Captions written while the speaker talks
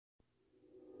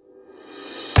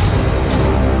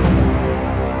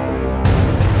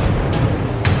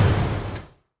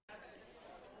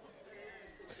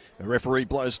referee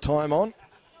blows time on.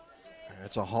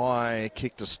 It's a high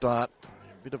kick to start.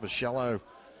 A bit of a shallow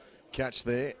catch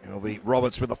there. It'll be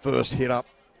Roberts with the first hit up.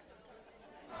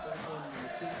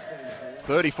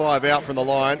 35 out from the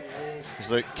line. As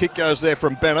the kick goes there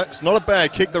from Bennett. It's not a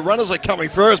bad kick. The runners are coming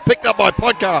through. It's picked up by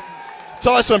Potka.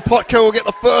 Tyson Potka will get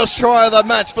the first try of the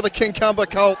match for the Kincumber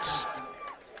Colts.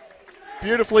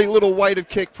 Beautifully little weighted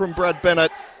kick from Brad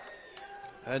Bennett.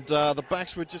 And the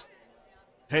backs were just...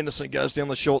 Henderson goes down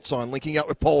the short side, linking up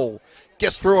with Paul.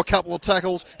 Gets through a couple of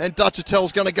tackles, and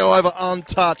Dutchatel's going to go over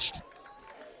untouched.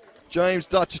 James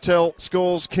Dutchatel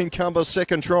scores Kincumber's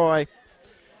second try.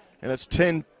 And it's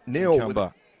 10-0.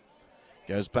 Kincumber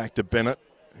goes back to Bennett.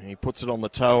 He puts it on the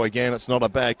toe again. It's not a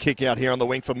bad kick out here on the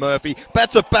wing for Murphy.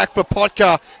 Bats it back for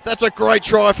Potka. That's a great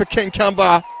try for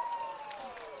Kincumber.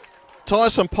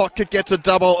 Tyson Potka gets a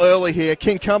double early here.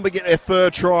 Kincumber get their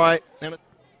third try. And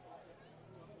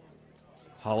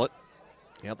Hullett.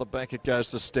 Out the back it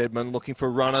goes to Stedman, looking for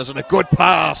runners, and a good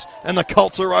pass. And the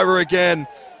Colts are over again.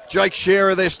 Jake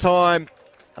Shearer this time.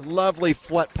 A lovely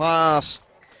flat pass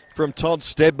from Todd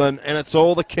Stedman, and it's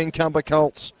all the Kincumber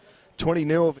Colts.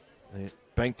 20-0.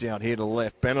 Banked out here to the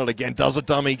left. Bennett again does a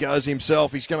dummy, goes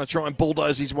himself. He's going to try and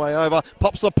bulldoze his way over.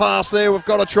 Pops the pass there. We've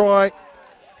got a try.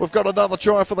 We've got another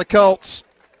try for the Colts.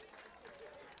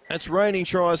 It's raining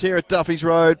tries here at Duffy's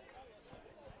Road.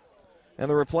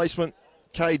 And the replacement,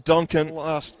 Kay Donkin,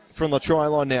 last from the try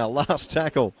line now. Last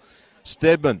tackle.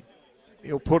 Stedman.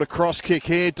 He'll put a cross kick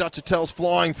here. Dutchatel's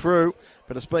flying through,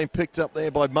 but it's been picked up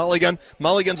there by Mulligan.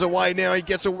 Mulligan's away now. He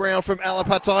gets around from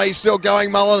Alapata. He's still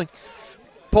going, Mulligan.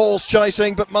 Paul's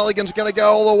chasing, but Mulligan's going to go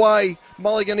all the way.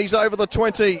 Mulligan, he's over the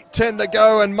 20. 10 to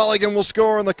go, and Mulligan will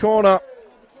score in the corner.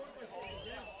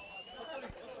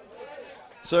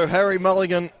 So Harry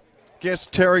Mulligan gets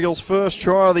Terrigal's first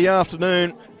try of the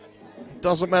afternoon.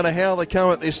 Doesn't matter how they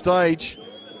come at this stage.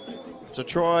 It's a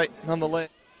try nonetheless.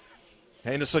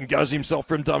 Henderson goes himself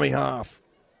from dummy half.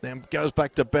 Then goes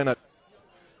back to Bennett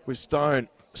with Stone.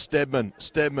 Stedman,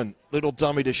 little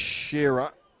dummy to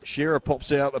Shearer. Shearer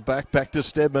pops out the back to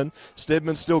Stedman.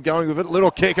 Stedman still going with it. Little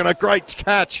kick and a great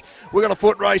catch. We've got a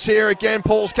foot race here again.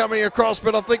 Paul's coming across,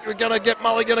 but I think we're going to get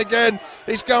Mulligan again.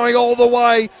 He's going all the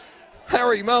way.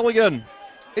 Harry Mulligan,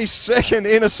 his second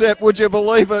intercept, would you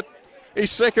believe it? His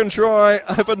second try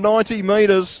over 90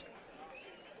 metres.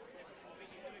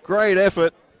 Great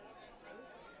effort.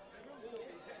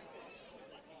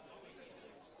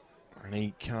 And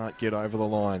he can't get over the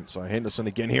line. So Henderson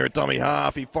again here at dummy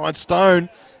half. He finds Stone.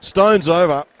 Stone's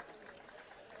over.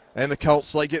 And the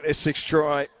Colts, they get their sixth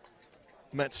try.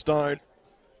 Matt Stone.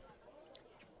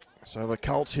 So the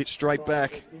Colts hit straight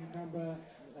back.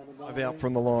 Out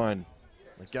from the line.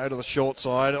 They go to the short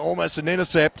side. Almost an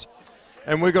intercept.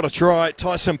 And we've got a try.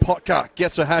 Tyson Potka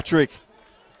gets a hat-trick.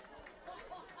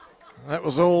 That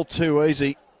was all too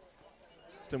easy.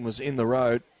 Stedman was in the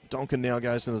road. Donkin now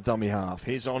goes in the dummy half.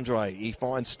 Here's Andre. He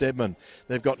finds Stedman.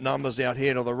 They've got numbers out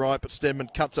here to the right, but Stedman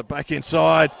cuts it back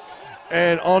inside.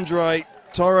 And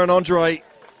Tyrone Andre,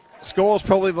 scores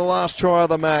probably the last try of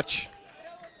the match.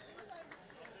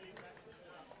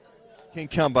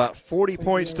 Kincumber, 40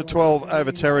 points to 12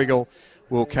 over Terrigal.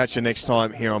 We'll catch you next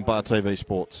time here on Bar TV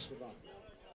Sports.